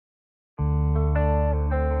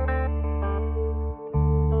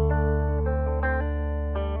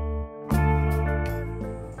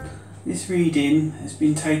This reading has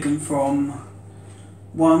been taken from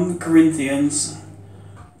 1 Corinthians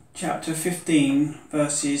chapter 15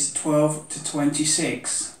 verses 12 to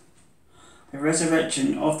 26, the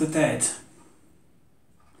resurrection of the dead.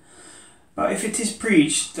 But if it is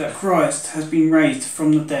preached that Christ has been raised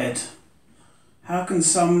from the dead, how can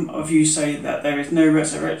some of you say that there is no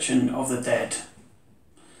resurrection of the dead?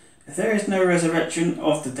 If there is no resurrection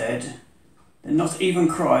of the dead, then not even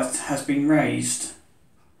Christ has been raised.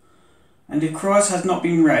 And if Christ has not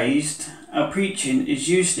been raised, our preaching is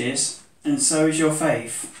useless, and so is your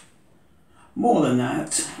faith. More than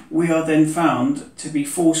that, we are then found to be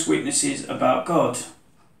false witnesses about God.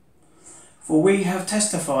 For we have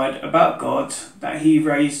testified about God that he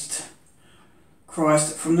raised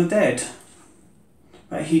Christ from the dead.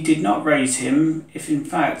 But he did not raise him, if in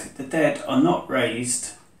fact the dead are not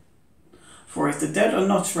raised. For if the dead are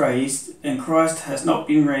not raised, then Christ has not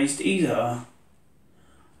been raised either.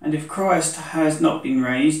 And if Christ has not been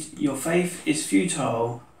raised, your faith is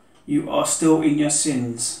futile, you are still in your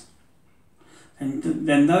sins. And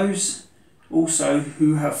then those also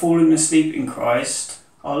who have fallen asleep in Christ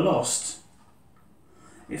are lost.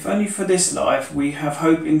 If only for this life we have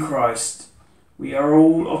hope in Christ, we are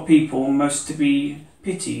all of people most to be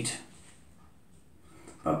pitied.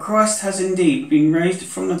 But Christ has indeed been raised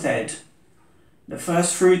from the dead, the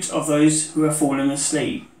first fruits of those who have fallen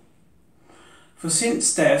asleep. For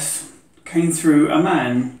since death came through a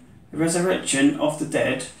man, the resurrection of the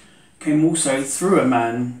dead came also through a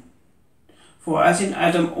man. For as in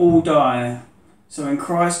Adam all die, so in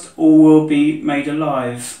Christ all will be made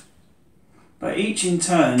alive. But each in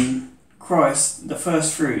turn, Christ the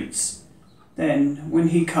first fruits, then when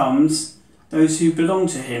he comes, those who belong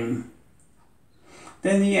to him.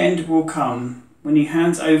 Then the end will come, when he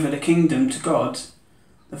hands over the kingdom to God,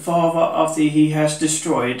 the Father, after he has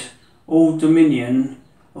destroyed all dominion,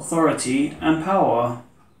 authority and power.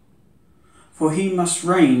 For he must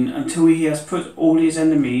reign until he has put all his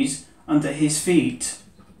enemies under his feet.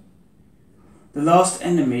 The last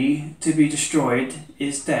enemy to be destroyed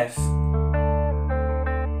is death.